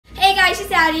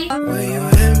Daddy.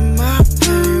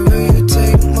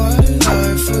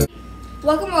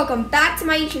 Welcome back to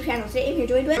my YouTube channel. Today I'm here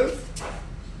doing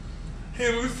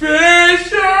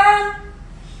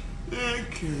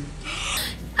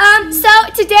so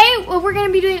today we're going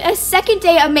to be doing a second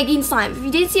day of making slime. If you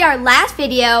didn't see our last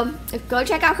video, go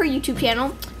check out her YouTube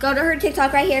channel. Go to her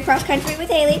TikTok right here, Cross Country with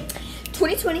Haileys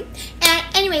 2020.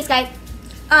 And anyways, guys,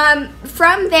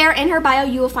 from there in her bio,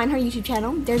 you will find her YouTube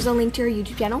channel. There's a link to her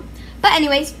YouTube channel. But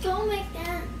anyways, don't make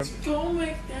that. Don't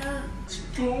make that.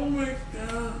 Don't make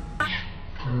that.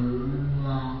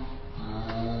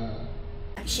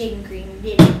 Shaving cream,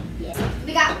 yeah.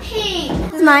 We got pink.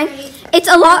 This is mine. It's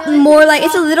a lot more like,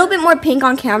 it's a little bit more pink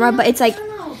on camera, but it's like,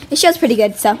 it shows pretty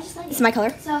good. So this is my color.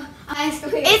 So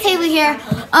it's Haileys here.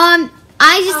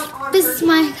 This is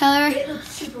my color. It looks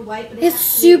super white, but it's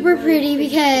super pretty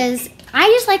because I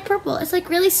just like purple. It's like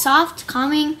really soft,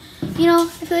 calming. You know, I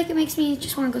feel like it makes me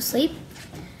just want to go sleep.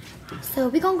 So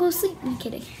we gonna go sleep. I'm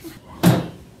kidding.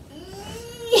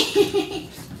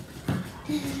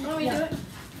 What are we doing?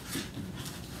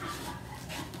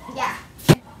 Yeah.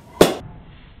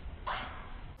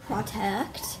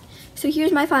 Product. So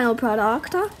here's my final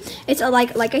product. It's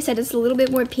like I said, it's a little bit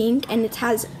more pink, and it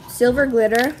has silver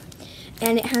glitter,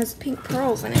 and it has pink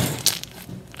pearls in it.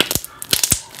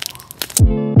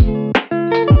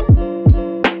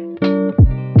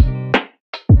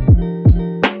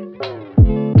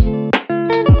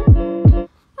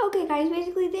 Okay, guys.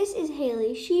 Basically, this is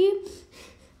Haileys. She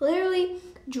literally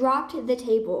dropped the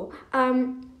table.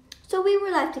 So we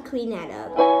were left to clean that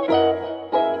up.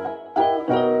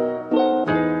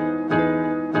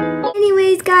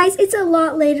 Anyways, guys, it's a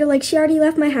lot later. Like, she already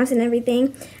left my house and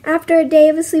everything after a day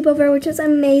of a sleepover, which was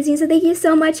amazing. So thank you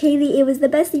so much, Haileys. It was the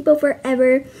best sleepover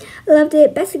ever. I loved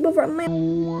it. Best sleepover of my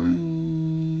life.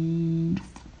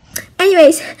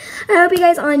 Anyways, I hope you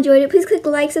guys all enjoyed it. Please click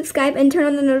like, subscribe, and turn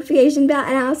on the notification bell,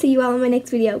 and I'll see you all in my next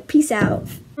video. Peace out.